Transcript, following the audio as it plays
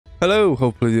Hello,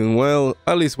 hopefully doing well,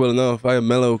 at least well enough. I am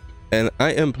Mellow, and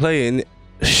I am playing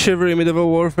Chivalry Medieval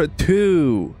Warfare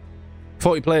 2.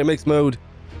 40 player mixed mode.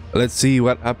 Let's see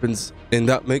what happens in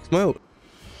that mixed mode.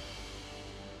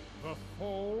 The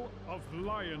fall of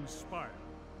Lionspire.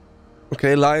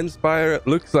 Okay, Lionspire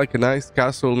looks like a nice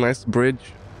castle, nice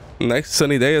bridge, nice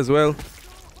sunny day as well.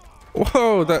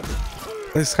 Whoa,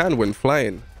 this hand went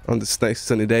flying on this nice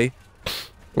sunny day.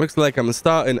 Looks like I'm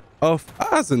starting off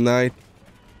as a knight.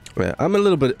 Yeah, I'm a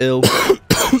little bit ill,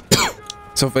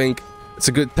 so I think it's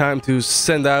a good time to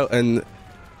send out and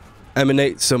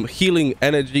emanate some healing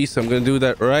energy. So I'm gonna do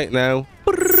that right now.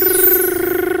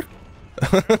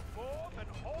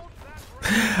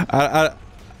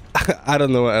 I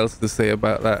don't know what else to say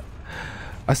about that.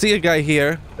 I see a guy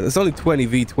here. It's only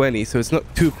 20v20, so it's not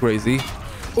too crazy.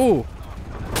 Oh,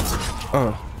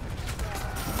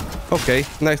 okay,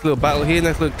 nice little battle here,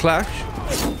 nice little clash.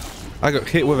 I got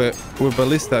hit with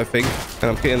ballista, I think,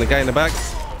 and I'm hitting the guy in the back.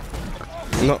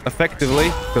 Not effectively,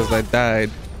 because I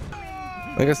died.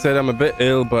 Like I said, I'm a bit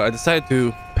ill, but I decided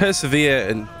to persevere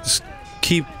and just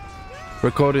keep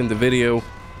recording the video.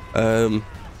 And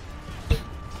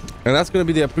that's going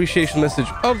to be the appreciation message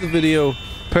of the video,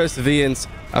 perseverance.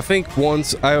 I think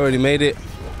once I already made it,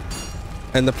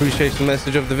 an appreciation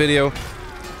message of the video,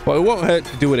 but it won't hurt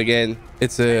to do it again.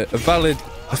 It's a valid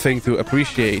thing to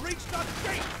appreciate.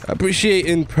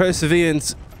 Appreciating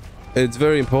perseverance, it's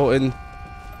very important,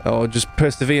 or just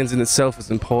perseverance in itself is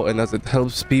important, as it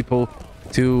helps people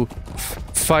to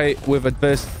fight with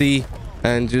adversity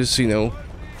and just, you know,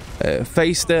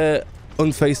 face the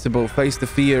unfaceable, face the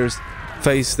fears,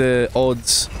 face the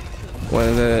odds.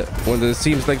 When it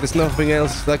seems like there's nothing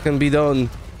else that can be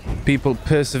done, people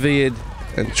persevered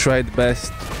and tried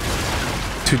best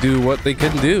to do what they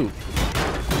can do.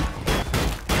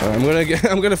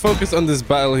 I'm gonna focus on this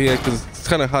battle here because it's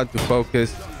kind of hard to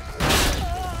focus.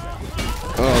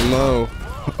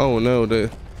 Oh no, they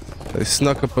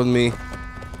snuck up on me.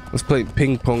 I was playing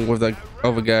ping pong with that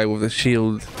other guy with a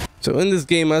shield. So in this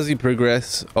game, as you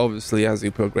progress, obviously as you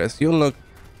progress, you unlock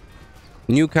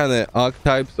new kind of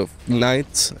archetypes of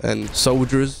knights and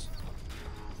soldiers,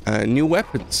 and new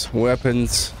weapons. Oh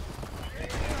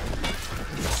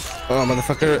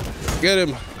motherfucker, get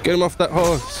him off that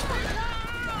horse.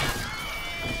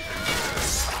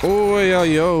 Oi,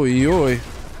 oi, oi, oi.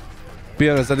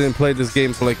 Be honest, I didn't play this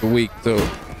game for like a week, so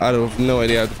I have no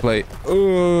idea how to play.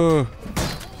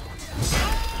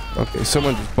 Okay,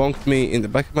 someone just bonked me in the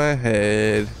back of my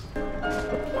head.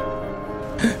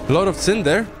 Lord of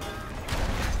Cinder.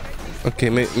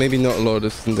 Okay, maybe not Lord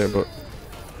of Cinder, but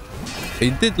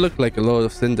it did look like a Lord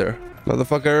of Cinder.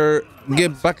 Motherfucker,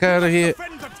 get back out of here.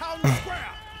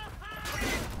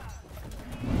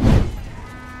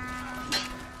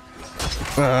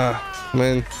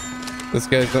 Man, this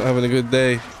guy's not having a good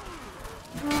day.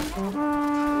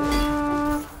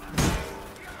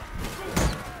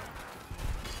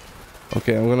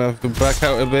 Okay, I'm gonna have to back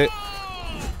out a bit.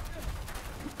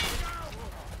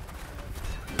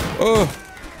 Oh,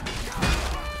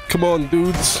 come on,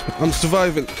 dudes, I'm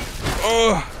surviving.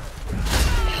 Oh,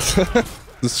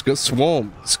 this got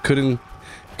swarmed. Just couldn't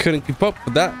keep up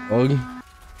with that long.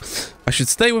 I should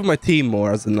stay with my team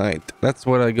more as a knight. That's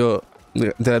what I got.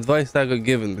 The advice I got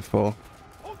given before.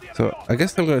 So I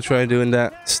guess I'm gonna try doing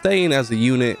that. Staying as a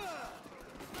unit.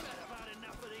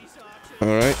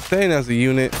 Alright, staying as a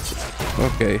unit.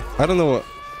 Okay, I don't know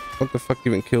what the fuck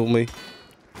even killed me.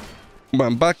 But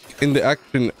I'm back in the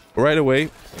action right away.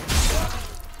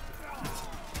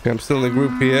 Okay, I'm still in the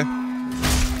group here.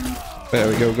 There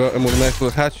we go, got him with a nice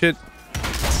little hatchet.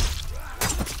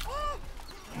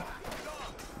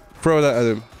 Throw that at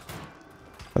him.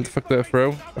 What the fuck did I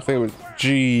throw? I think it was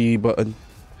G button.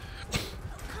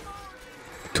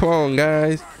 Come on,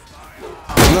 guys.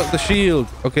 Not the shield.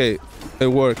 Okay, it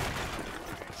worked.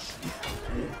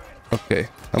 Okay,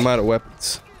 I'm out of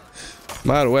weapons.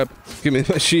 Give me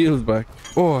my shield back.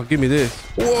 Oh, give me this.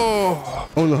 Whoa!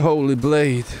 Unholy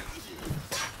blade.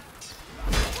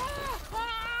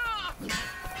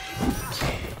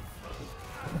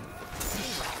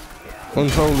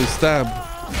 Unholy stab.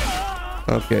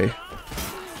 Okay.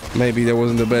 Maybe that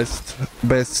wasn't the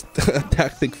best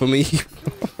tactic for me.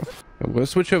 I'm gonna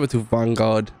switch over to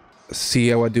Vanguard. See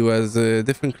how I do as a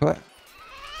different class.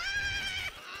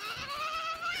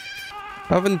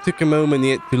 I haven't took a moment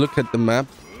yet to look at the map.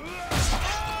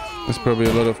 There's probably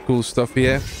a lot of cool stuff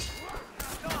here.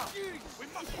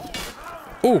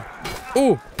 Oh,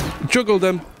 juggle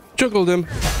them.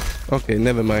 Okay,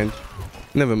 never mind.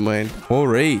 All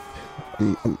right,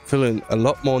 I'm feeling a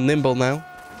lot more nimble now.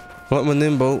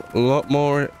 A lot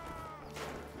more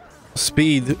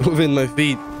speed within my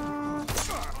feet.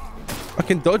 I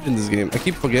can dodge in this game. I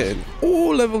keep forgetting. Oh,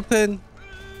 level 10.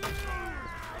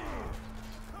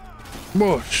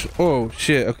 Bosh. Oh,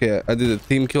 shit. Okay, I did a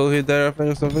team kill here there, I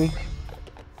think, or something.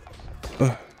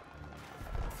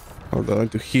 Hold on, I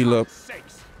need to heal up.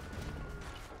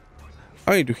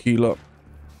 I need to heal up.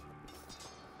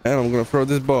 And I'm gonna throw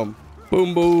this bomb.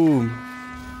 Boom, boom.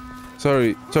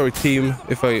 Sorry, team,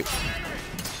 if I...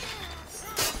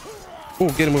 Oh,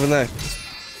 get him with a knife.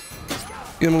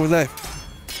 Get him with a knife.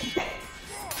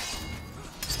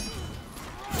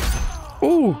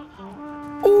 Oh,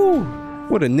 oh,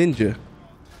 what a ninja.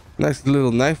 Nice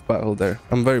little knife battle there.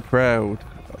 I'm very proud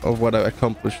of what I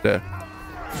accomplished there.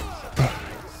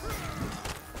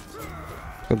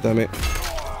 God damn it.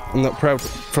 I'm not proud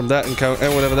from that encounter,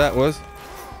 whatever that was.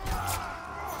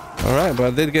 Alright, but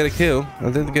I did get a kill.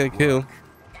 Let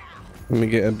me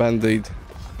get a band-aid.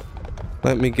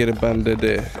 Let me get a band-aid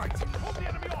there.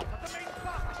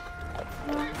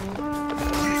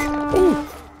 Ooh!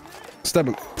 Stab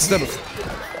him. Stab him.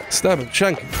 Stab him.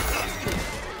 Shank him.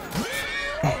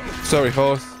 Oh, sorry,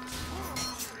 horse.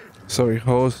 Sorry,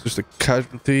 horse. Just a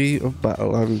casualty of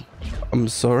battle. I'm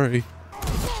sorry.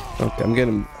 Okay, I'm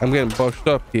getting boshed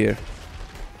up here.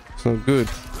 It's not good.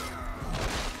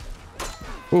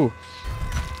 Ooh.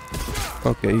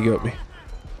 Okay, you got me.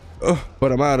 Oh,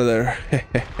 but I'm out of there.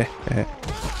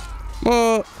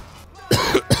 Oh.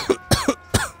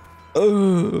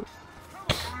 Oh.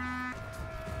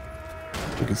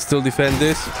 We can still defend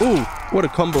this. Ooh, what a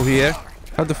combo here.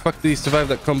 How the fuck do you survive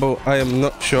that combo? I am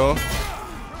not sure.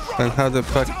 And how the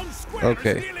fuck...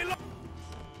 Okay.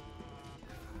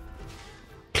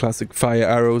 Classic fire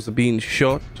arrows are being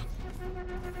shot.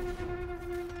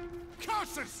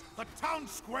 Curses! The town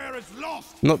square is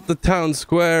lost. Not the town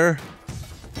square.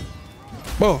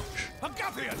 Bosh.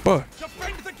 Bosh.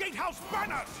 Defend the gatehouse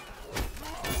banners.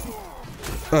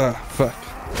 Ah,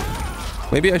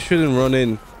 fuck. Maybe I shouldn't run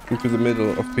into the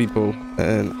middle of people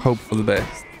and hope for the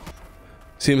best.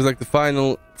 Seems like the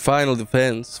final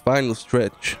defense, final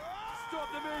stretch.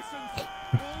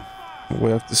 We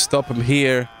have to stop him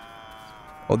here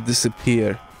or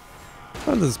disappear.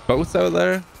 Oh, there's boats out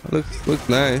there. Looks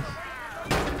nice.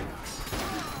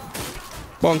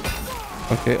 Bonk.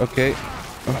 Okay.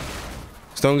 Oh.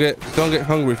 Just don't get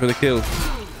hungry for the kill.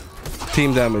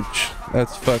 Team damage.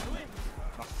 That's fucked.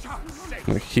 I'm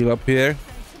gonna heal up here.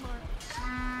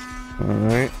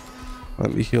 Alright.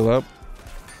 Let me heal up.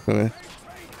 Just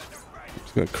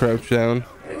gonna crouch down.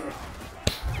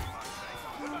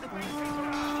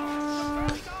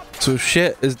 So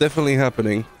shit is definitely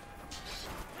happening.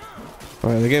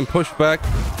 Alright, they're getting pushed back.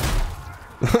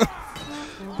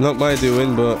 Not my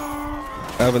doing, but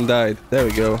I haven't died. There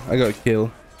we go. I got a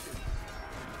kill.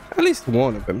 At least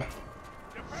one of them.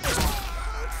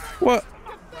 What?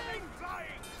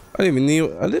 I didn't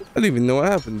even know what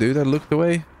happened, dude. I looked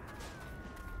away.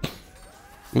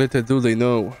 Little do they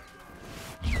know.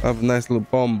 I have a nice little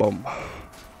bomb.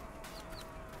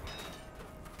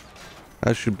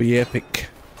 That should be epic.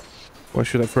 Why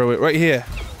should I throw it? Right here.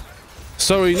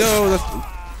 Sorry, no. That's...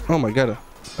 Oh my god.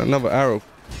 Another arrow.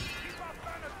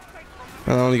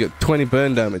 I only got 20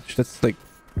 burn damage. That's like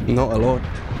not a lot.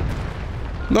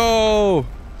 No!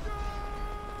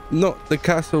 Not the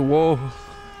castle wall.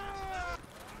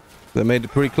 They made it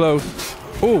pretty close.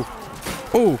 Oh!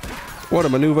 Oh! What a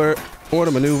maneuver. What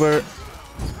a maneuver.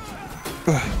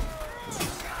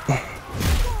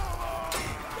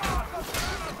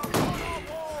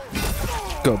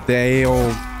 God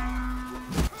damn.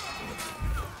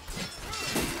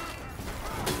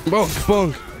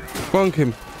 Bonk. Bonk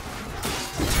him.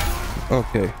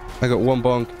 Okay. I got one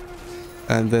bonk.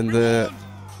 And then the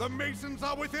masons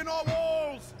are within our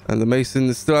walls. And the mason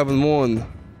is still having one.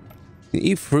 You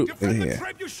eat fruit in here.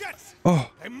 Oh.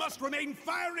 They must remain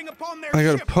firing upon their I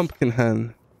got ships. a pumpkin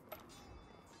hand.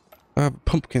 I have a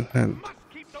pumpkin hand. Must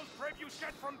keep those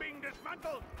trebuchets from being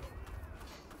dismantled.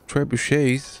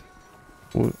 Trebuchets?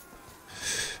 What?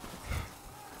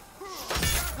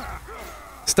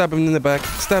 Stab him in the back.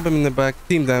 Stab him in the back.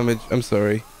 Team damage. I'm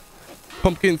sorry.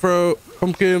 Pumpkin throw.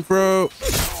 Pumpkin throw.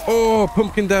 Oh,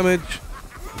 pumpkin damage.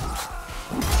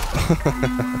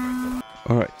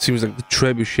 Alright, seems like the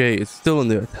trebuchet is still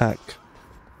under attack.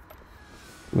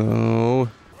 No.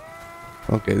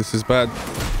 Okay, this is bad.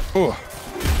 Oh.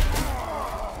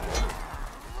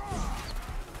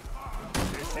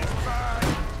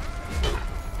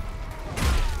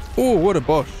 Oh, what a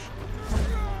boss.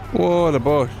 What a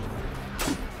boss.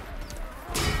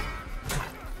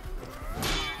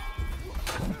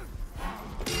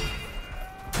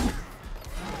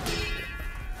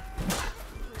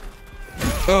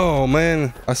 Oh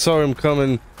man, I saw him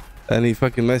coming and he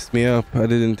fucking messed me up. I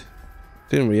didn't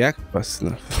Didn't react fast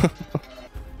enough.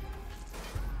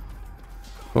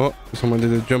 Oh, someone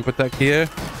did a jump attack here.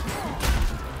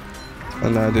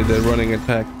 And I did a running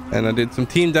attack. And I did some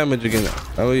team damage again.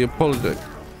 I will apologize.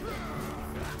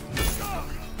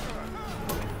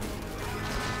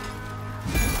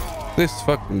 This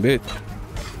fucking bitch.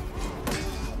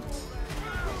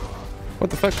 What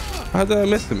the fuck? How did I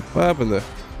miss him? What happened there?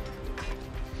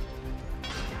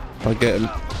 I'll get him.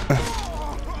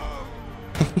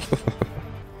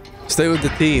 Stay with the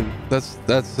team. That's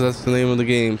the name of the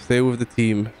game. Stay with the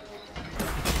team.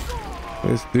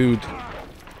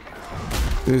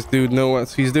 This dude knows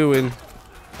what he's doing.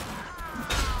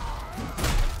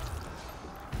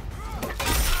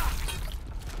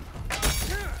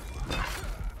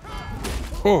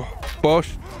 Oh, Bosch.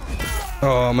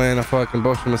 Oh man, I fucking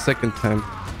Bosch him a second time.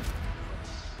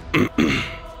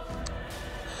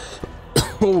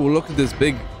 Oh, look at this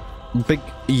big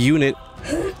unit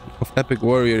of epic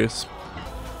warriors.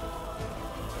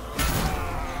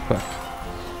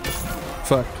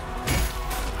 Fuck.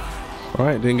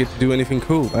 Alright, didn't get to do anything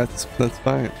cool. That's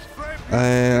fine. I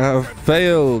have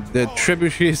failed. The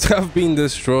trebuchets have been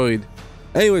destroyed.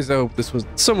 Anyways, I hope this was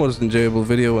somewhat enjoyable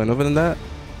video, and other than that,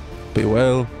 be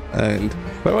well and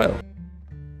farewell.